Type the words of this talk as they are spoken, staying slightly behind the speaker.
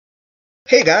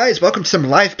Hey guys, welcome to some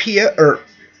live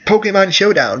Pokemon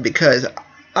Showdown because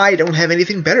I don't have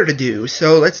anything better to do,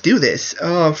 so let's do this.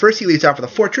 First he leads off with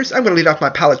a Fortress. I'm going to lead off my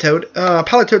Palatoad.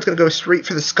 Palatoad's going to go straight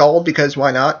for the Scald because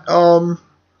why not?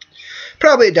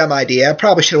 Probably a dumb idea.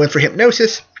 Probably should have went for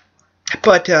Hypnosis.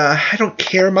 But I don't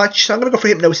care much, so I'm going to go for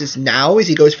Hypnosis now as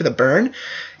he goes for the Burn.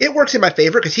 It works in my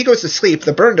favor because he goes to sleep.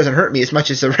 The Burn doesn't hurt me as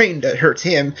much as the Rain hurts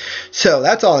him, so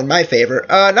that's all in my favor.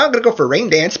 Now I'm going to go for Rain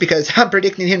Dance because I'm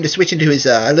predicting him to switch into his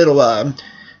little either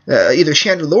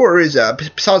Chandelure or his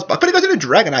Sawsbuck. But he goes into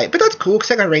Dragonite, but that's cool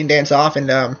because I got Rain Dance off,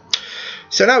 and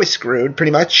so now he's screwed,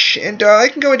 pretty much. And I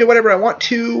can go into whatever I want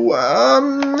to.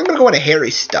 I'm going to go into Harry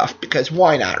stuff, because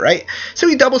why not, right? So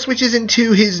he double switches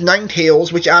into his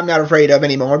Ninetales, which I'm not afraid of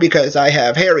anymore, because I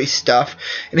have Harry stuff.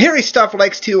 And Harry stuff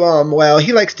likes to, well,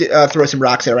 he likes to throw some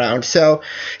rocks around. So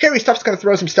Harry stuff's going to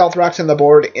throw some Stealth Rocks on the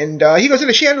board, and he goes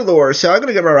into Chandelure, so I'm going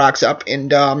to get my rocks up, and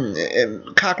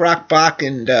Cock Rock Bach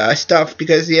and stuff,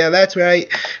 because, yeah, that's right.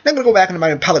 And I'm going to go back into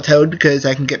my Palatoad, because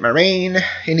I can get my Rain.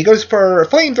 And he goes for a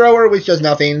Flamethrower, which does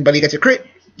nothing, but he gets a crit,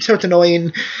 so it's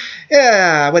annoying.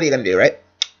 Yeah, what are you gonna do, right?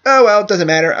 Oh well, it doesn't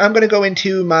matter. I'm gonna go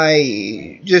into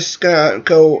my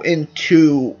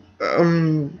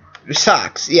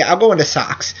Socks. Yeah, I'll go into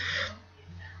Socks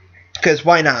because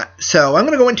why not? So I'm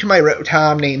gonna go into my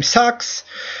Rotom named Socks,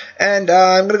 and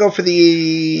I'm gonna go for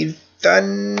the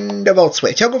Thunderbolt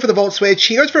Switch. I'll go for the Volt Switch.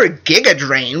 He goes for a Giga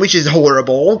Drain, which is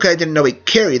horrible, because I didn't know he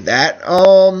carried that.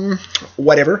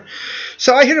 Whatever.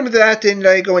 So I hit him with that, and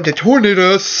I go into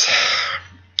Tornadus,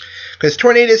 because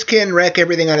Tornadus can wreck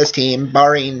everything on his team,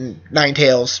 barring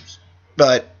Ninetales,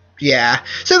 but yeah.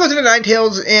 So he goes into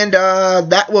Ninetales, and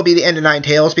that will be the end of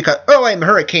Ninetales, because, oh, I'm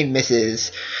Hurricane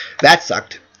misses. That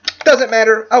sucked. Doesn't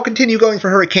matter. I'll continue going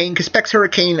for Hurricane, because Specs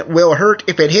Hurricane will hurt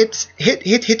if it hits. Hit.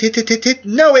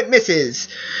 No, it misses.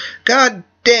 God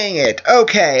dang it.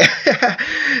 Okay.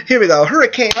 Here we go.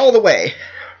 Hurricane all the way.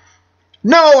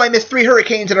 No, I missed 3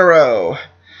 Hurricanes in a row.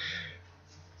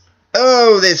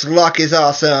 Oh, this luck is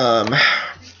awesome.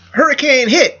 Hurricane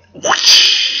hit.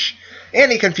 Whoosh!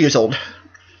 And he Confused.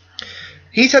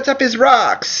 He sets up his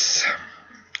rocks.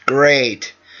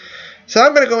 Great. So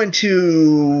I'm going to go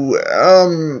into,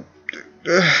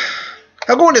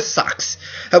 I'll go into Socks.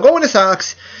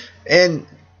 And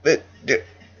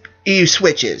he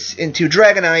switches into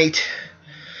Dragonite.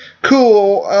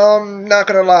 Cool, not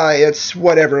gonna lie, it's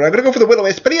whatever. I'm gonna go for the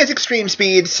Will-O-Wisp, but he has extreme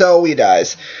speed, so he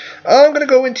dies. I'm gonna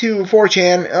go into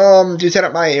 4chan, to set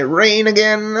up my Rain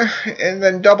again, and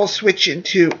then double switch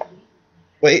into...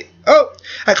 Wait, oh,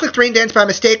 I clicked Rain Dance by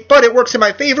mistake, but it works in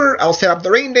my favor. I'll set up the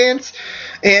Rain Dance,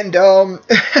 and, I'll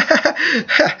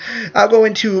go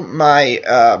into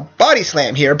my, Body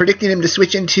Slam here, predicting him to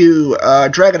switch into,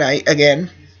 Dragonite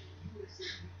again.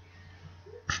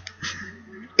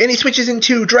 And he switches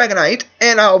into Dragonite,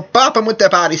 and I'll bop him with the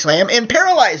Body Slam and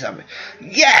paralyze him.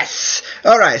 Yes!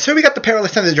 Alright, so we got the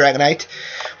Paralysis on the Dragonite,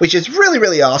 which is really,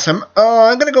 really awesome.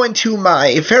 I'm going to go into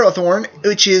my Ferrothorn,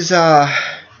 which is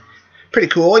pretty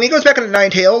cool. And he goes back into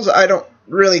Ninetales. I don't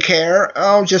really care.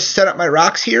 I'll just set up my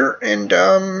rocks here, and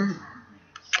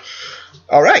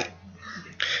alright.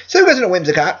 So he goes into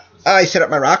Whimsicott. I set up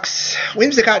my rocks.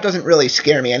 Whimsicott doesn't really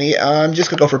scare me any. I'm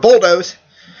just going to go for Bulldoze,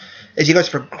 as he goes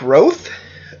for Growth.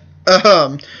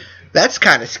 That's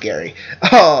kind of scary.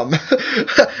 Alright,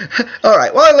 well,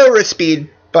 I lower his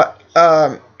speed, but,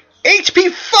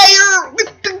 HP Fire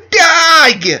with the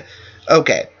Dag!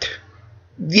 Okay.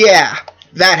 Yeah,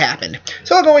 that happened.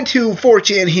 So I'll go into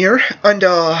 4chan here, and,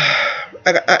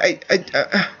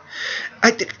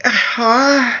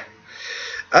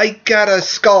 I got a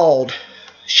Scald.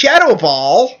 Shadow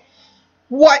Ball?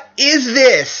 What is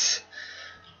this?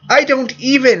 I don't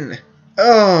even,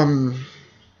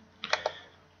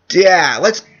 yeah,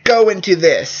 let's go into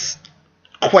this.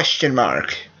 Question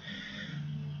mark.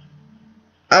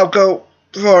 I'll go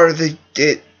for the...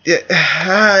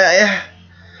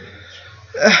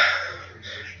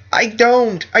 I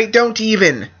don't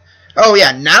even... Oh,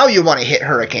 yeah, now you want to hit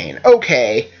Hurricane.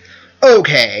 Okay,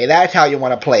 that's how you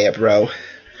want to play it, bro.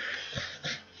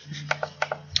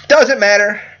 Doesn't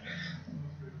matter.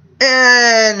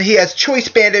 And he has Choice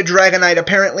Banded Dragonite,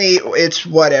 apparently. It's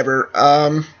whatever.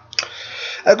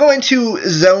 I'll go into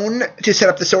Zone to set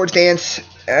up the Swords Dance,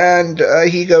 and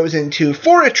he goes into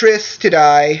Fortress to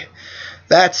die.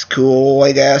 That's cool,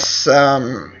 I guess.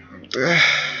 I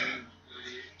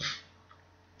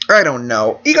don't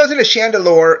know. He goes into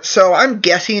Chandelure, so I'm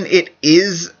guessing it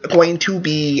is going to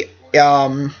be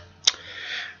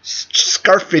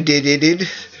Scarfididid.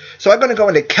 So I'm going to go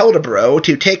into Keldebro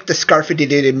to take the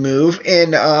Scarfididid move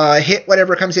and hit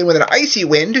whatever comes in with an Icy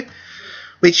Wind,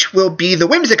 which will be the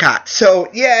Whimsicott. So,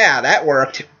 yeah, that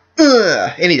worked.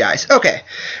 And he dies. Okay,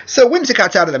 so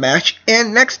Whimsicott's out of the match,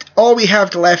 and next, all we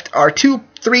have left are three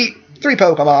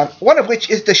Pokemon, one of which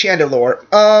is the Chandelure.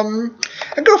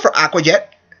 I go for Aquajet,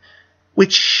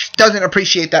 which doesn't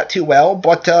appreciate that too well,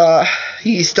 but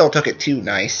he still took it too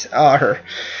nice.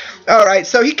 Alright,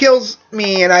 so he kills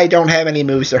me, and I don't have any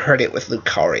moves to hurt it with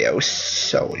Lucario,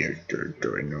 so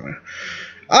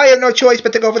I have no choice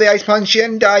but to go for the Ice Punch,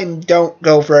 and I don't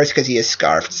go first because he is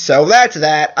Scarfed. So that's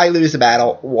that. I lose the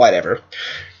battle. Whatever.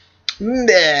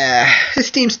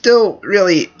 This team's still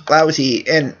really lousy,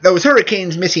 and those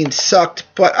Hurricanes missing sucked,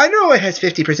 but I know it has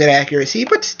 50% accuracy,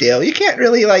 but still, you can't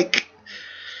really,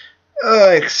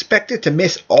 expect it to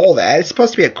miss all that. It's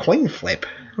supposed to be a coin flip.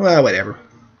 Well, whatever.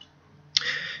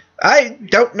 I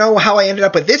don't know how I ended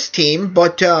up with this team,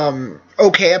 but,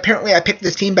 okay, apparently I picked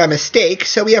this team by mistake,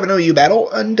 so we have an OU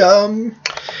battle, and,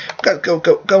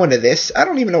 gotta go into this. I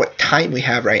don't even know what time we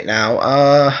have right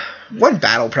now. One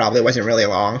battle probably wasn't really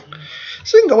long.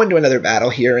 So we can go into another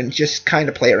battle here and just kind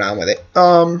of play around with it.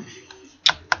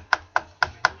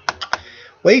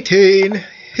 Waiting.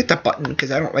 Hit the button,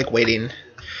 because I don't like waiting.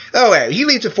 Oh, yeah, he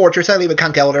leaves a Fortress. I leave a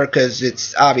Conkeldurr because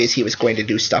it's obvious he was going to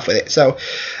do stuff with it. So,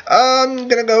 I'm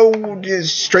going to go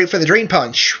just straight for the Drain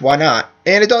Punch. Why not?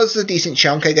 And it does a decent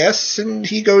chunk, I guess. And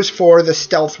he goes for the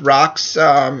Stealth Rocks.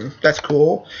 That's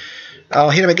cool. I'll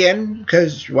hit him again,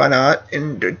 because why not?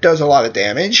 And it does a lot of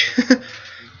damage.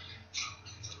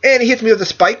 And he hits me with the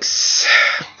Spikes.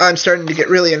 I'm starting to get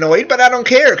really annoyed, but I don't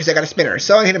care, because I got a Spinner.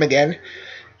 So I hit him again.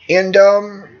 And,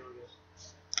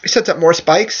 he sets up more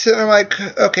Spikes, and I'm like,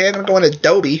 okay, I'm going to go into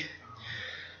Adobe.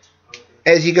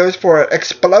 As he goes for an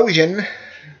Explosion.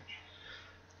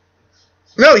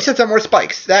 No, he sets up more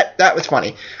Spikes. That was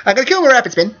funny. I'm going to kill him with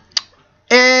Rapid Spin.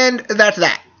 And that's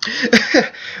that.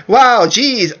 Wow,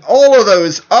 geez, all of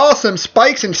those awesome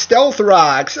Spikes and Stealth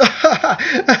Rocks. Oh,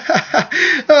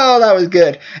 that was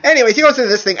good. Anyways, he goes into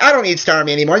this thing. I don't need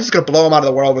Starmie anymore. I'm just going to blow him out of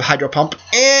the world with Hydro Pump.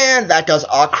 And that does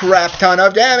a crap ton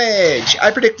of damage.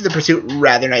 I predicted the Pursuit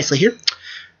rather nicely here.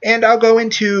 And I'll go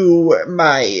into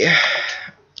my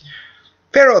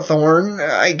Ferrothorn,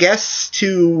 I guess,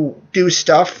 to do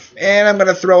stuff. And I'm going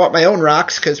to throw up my own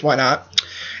rocks, because why not?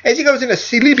 As he goes into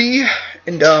Celebi,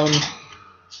 and,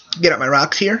 get up my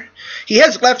rocks here. He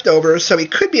has leftovers, so he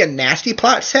could be a Nasty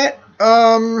Plot set.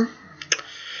 I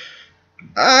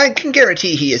can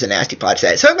guarantee he is a Nasty Plot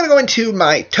set. So I'm going to go into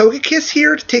my Togekiss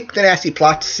here to take the Nasty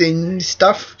Plots and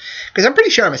stuff. Because I'm pretty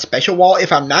sure I'm a Special Wall.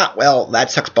 If I'm not, well,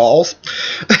 that sucks balls.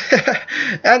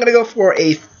 I'm going to go for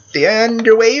a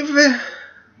Thunder Wave.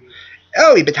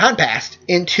 Oh, he Baton Passed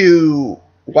into...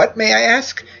 What, may I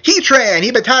ask? Heatran!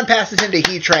 He Baton Passes into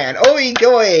Heatran. Oi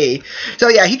Goy! So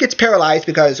yeah, he gets paralyzed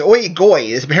because Oi Goy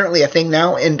is apparently a thing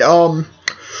now. And,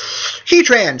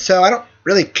 Heatran! So I don't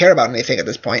really care about anything at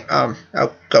this point. I'll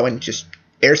go and just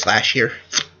Air Slash here.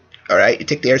 Alright, you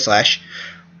take the Air Slash.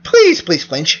 Please, please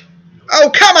flinch.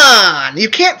 Oh, come on! You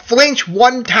can't flinch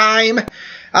one time!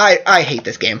 I hate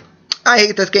this game. I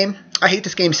hate this game. I hate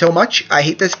this game so much. I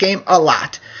hate this game a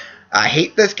lot. I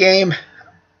hate this game.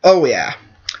 Oh, yeah.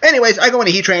 Anyways, I go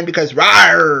into Heatran because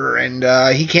rawr, and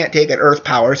he can't take an Earth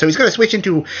Power, so he's going to switch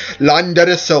into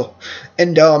Landorus.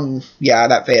 And, yeah,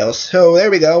 that fails. So,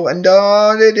 there we go. And,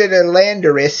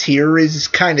 Landorus here is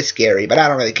kind of scary, but I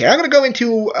don't really care. I'm going to go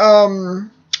into,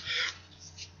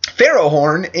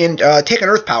 Ferrohorn and, take an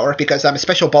Earth Power because I'm a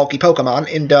special bulky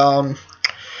Pokemon, and,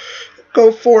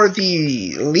 go for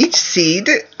the Leech Seed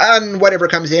on whatever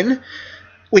comes in,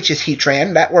 which is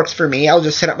Heatran. That works for me. I'll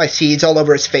just set up my seeds all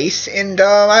over his face, and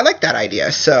I like that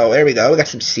idea. So there we go. We got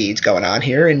some seeds going on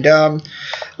here, and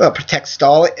well, Protect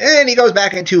Stall, and he goes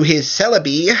back into his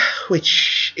Celebi,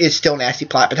 which is still Nasty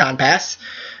Plot Baton Pass.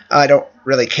 I don't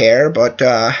really care, but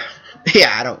yeah,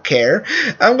 I don't care.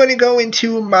 I'm going to go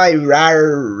into my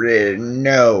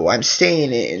no, I'm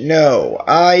staying in. No,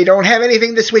 I don't have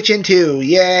anything to switch into.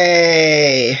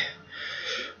 Yay!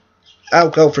 I'll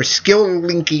go for Skill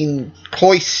Linking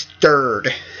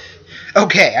Cloistered.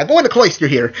 Okay, I'm going to Cloister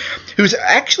here, who's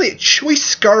actually a Choice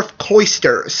Scarf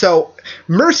Cloister. So,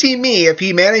 mercy me if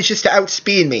he manages to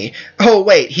outspeed me. Oh,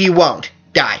 wait, he won't.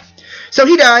 Die. So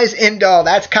he dies, and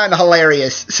that's kind of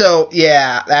hilarious. So,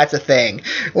 yeah, that's a thing.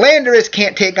 Landorus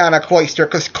can't take on a Cloister,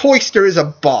 because Cloister is a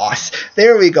boss.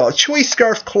 There we go. Choice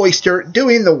Scarf Cloister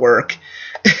doing the work.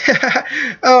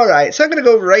 Alright, so I'm going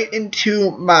to go right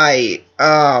into my,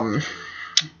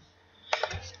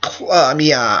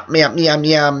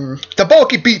 the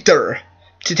Bulky Beater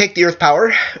to take the Earth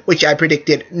Power, which I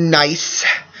predicted nice.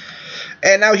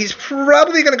 And now he's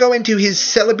probably going to go into his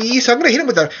Celebi, so I'm going to hit him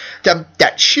with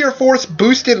that Sheer Force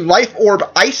boosted Life Orb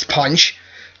Ice Punch.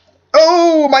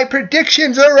 Oh, my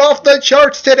predictions are off the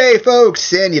charts today,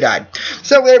 folks. And you died.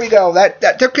 So there we go.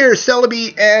 That took care of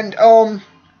Celebi. And,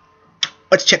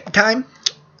 let's check the time.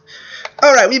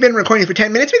 Alright, we've been recording for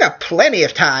 10 minutes. We got plenty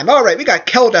of time. Alright, we got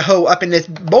Keldaho up in this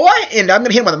boy. And I'm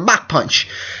going to hit him with a Mach Punch.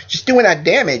 Just doing that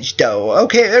damage, though.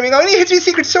 Okay, there we go. And he hits me with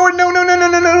Secret Sword. No.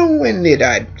 And he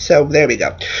died. So, there we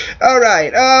go.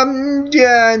 Alright,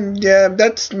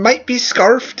 that might be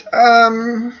Scarfed.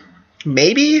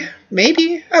 Maybe.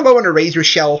 I'll go into Razor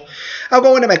Shell. I'll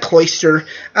go into my Cloister.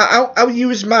 I'll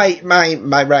use my I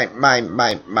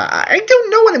don't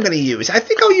know what I'm going to use. I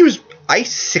think I'll use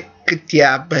Icic.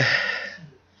 Yeah, but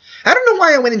I don't know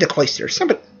why I went into Cloister.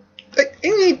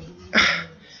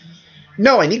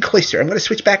 No, I need Cloister. I'm going to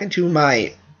switch back into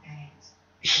my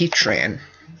Heatran.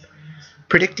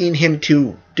 Predicting him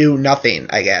to do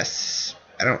nothing, I guess.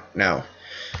 I don't know.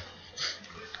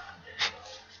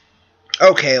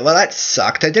 Okay, well that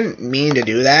sucked. I didn't mean to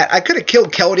do that. I could have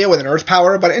killed Keldeo with an Earth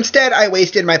Power, but instead I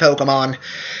wasted my Pokemon.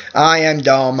 I am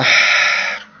dumb.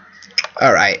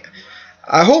 Alright.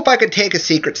 I hope I could take a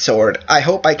Secret Sword. I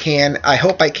hope I can.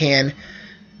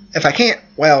 If I can't,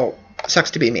 well, sucks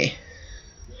to be me.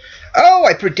 Oh,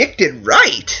 I predicted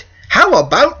right. How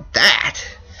about that?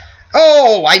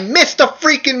 Oh, I missed a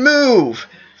freaking move.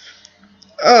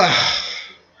 Ugh.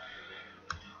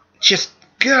 Just,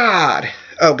 God.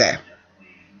 Okay.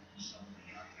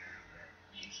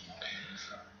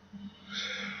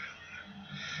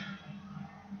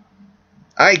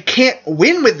 I can't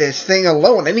win with this thing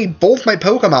alone. I need both my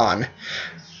Pokemon.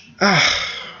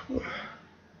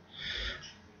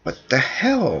 What the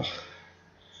hell?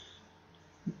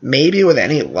 Maybe with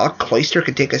any luck, Cloister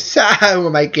could take a... Who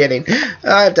am I kidding?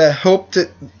 I have to hope to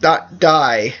not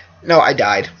die. No, I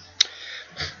died.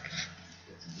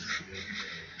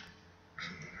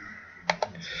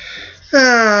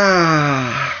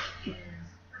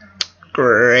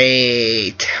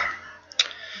 Great.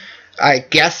 I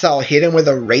guess I'll hit him with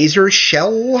a Razor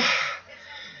Shell.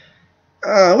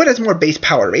 What has more base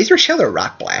power, Razor Shell or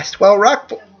Rock Blast? Well,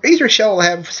 Razor Shell will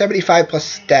have 75 plus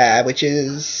stab, which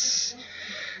is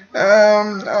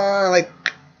like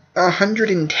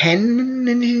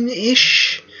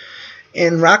 110-ish.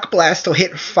 And Rock Blast will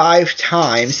hit 5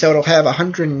 times, so it'll have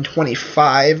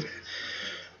 125.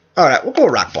 Alright, we'll go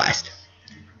Rock Blast.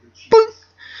 Boink.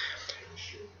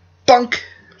 Bunk.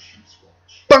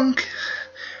 Bunk.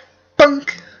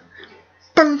 Bunk.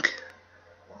 Bunk.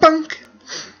 Bunk.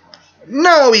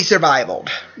 No, he survived.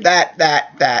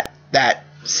 That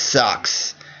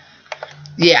sucks.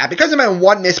 Yeah, because of my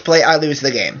one misplay, I lose the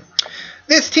game.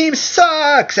 This team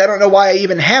sucks. I don't know why I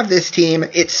even have this team.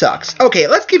 It sucks. Okay,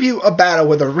 let's give you a battle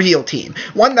with a real team.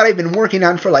 One that I've been working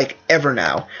on for like ever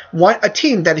now. A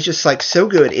team that is just like so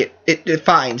good, it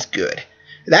defines good.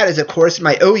 That is, of course,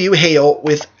 my OU Hail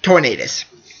with Tornadus.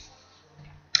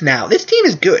 Now, this team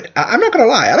is good. I'm not going to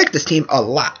lie. I like this team a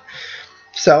lot.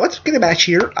 So, let's get a match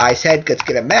here. I said, let's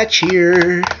get a match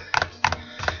here.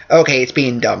 Okay, it's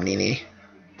being dumb, Nini.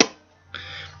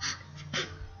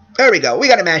 There we go. We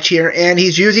got a match here, and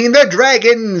he's using the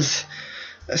dragons.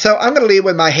 So, I'm going to lead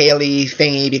with my Haley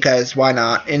thingy, because why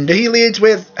not? And he leads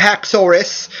with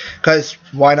Haxorus, because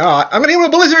why not? I'm going to lead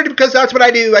with Blizzard, because that's what I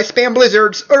do. I spam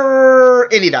Blizzards,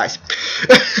 and he dies.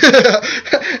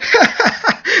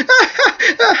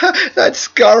 That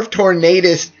Scarf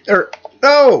Tornadus,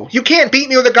 no, you can't beat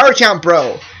me with a Garchomp,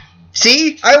 bro.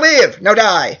 See? I live. Now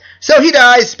die. So he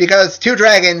dies because 2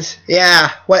 dragons.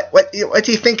 Yeah. What's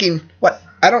he thinking? What?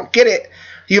 I don't get it.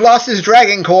 He lost his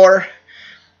Dragon Core.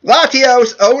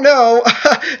 Latios. Oh no.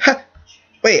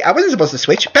 Wait, I wasn't supposed to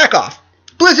switch. Back off.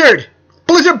 Blizzard.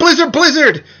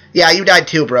 Blizzard. Yeah, you died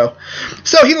too, bro.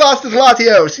 So he lost his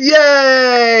Latios.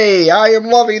 Yay! I am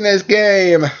loving this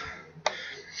game.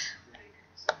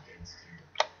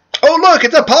 Oh, look,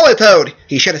 it's a Politoed.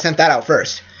 He should have sent that out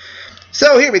first.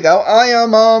 So, here we go. I am,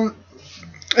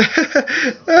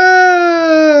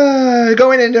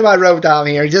 going into my Rotom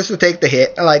here just to take the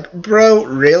hit. I'm like, bro,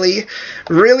 really?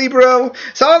 Really, bro?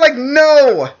 So I'm like,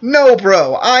 no,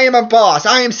 bro. I am a boss.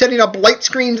 I am setting up light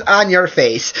screens on your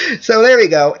face. So there we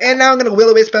go. And now I'm going to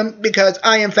Will-O-Wisp him because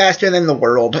I am faster than the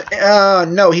world.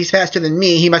 No, he's faster than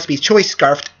me. He must be Choice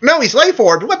Scarfed. No, he's Life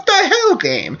Orb. What the hell,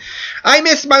 game? I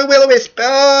missed my Will-O-Wisp.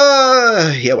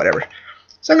 Yeah, whatever.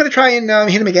 So I'm going to try and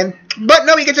hit him again. But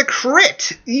no, he gets a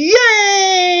crit.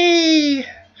 Yay!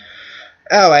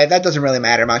 Oh, that doesn't really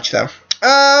matter much, though.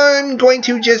 I'm going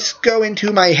to just go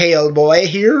into my Hail boy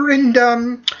here and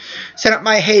set up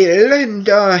my Hail and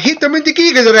hit them with the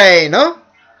Gigas Rain, huh?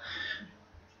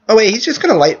 Oh, wait, he's just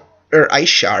going to Ice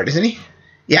Shard, isn't he?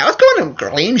 Yeah, let's go into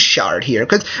Gleam Shard here,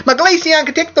 because my Glaceon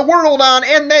can take the world on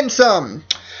and then some.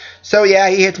 So yeah,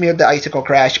 he hits me with the icicle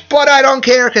crash, but I don't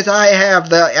care because I have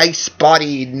the ice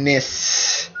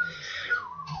bodiedness.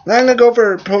 I'm gonna go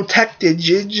for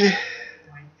protectage,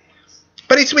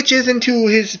 but he switches into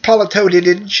his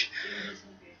Politoadage,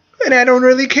 and I don't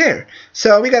really care.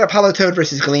 So we got a Politoed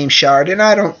versus Gleam Shard, and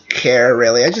I don't care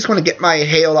really. I just want to get my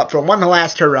hail up for one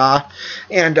last hurrah,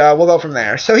 and we'll go from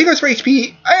there. So he goes for HP,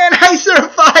 and I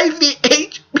survive the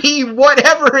HP,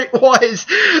 whatever it was.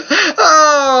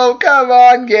 Oh, come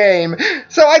on, game.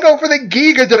 So I go for the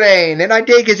Giga Drain, and I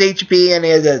take his HP, and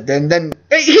then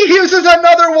he uses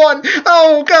another one.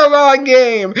 Oh, come on,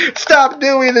 game. Stop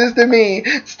doing this to me.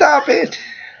 Stop it.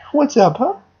 What's up,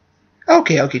 huh?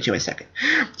 Okay, I'll get you in a second.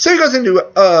 So he goes into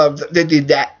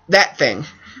that thing.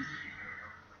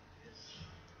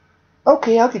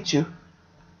 Okay, I'll get you.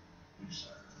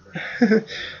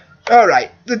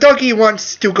 Alright, the doggy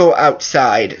wants to go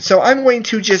outside, so I'm going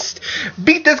to just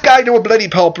beat this guy to a bloody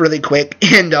pulp really quick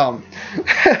and help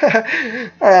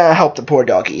the poor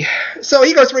doggy. So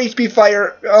he goes for HP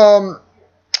Fire.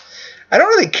 I don't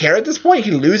really care at this point.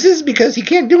 He loses because he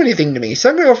can't do anything to me. So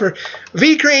I'm going to go for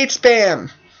V-Create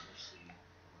Spam.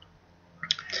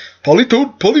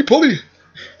 Politoed, Poly.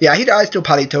 Yeah, he dies to a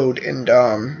Politoed, and,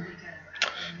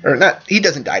 or not, he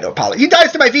doesn't die to a Poly. He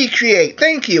dies to my V-Create.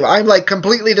 Thank you. I'm, like,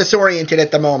 completely disoriented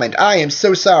at the moment. I am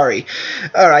so sorry.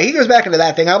 Alright, he goes back into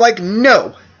that thing. I'm like,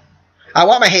 no. I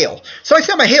want my hail. So I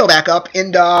set my hail back up,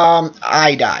 and,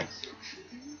 I die.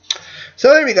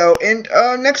 So there we go, and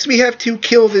next we have to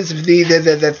kill the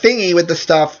thingy with the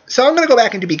stuff. So I'm going to go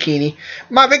back into Bikini.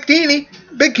 My Bikini,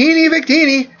 and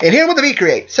hit him with the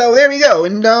V-Create. So there we go,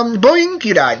 and boink,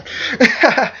 you died.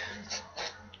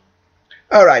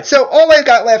 Alright, so all I've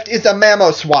got left is a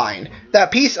Mamoswine.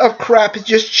 That piece of crap is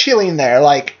just chilling there,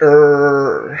 like,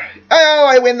 Oh,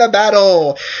 I win the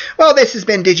battle. Well, this has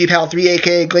been Digipal3,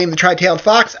 aka Gleam the Tri-Tailed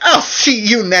Fox. I'll see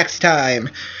you next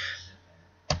time.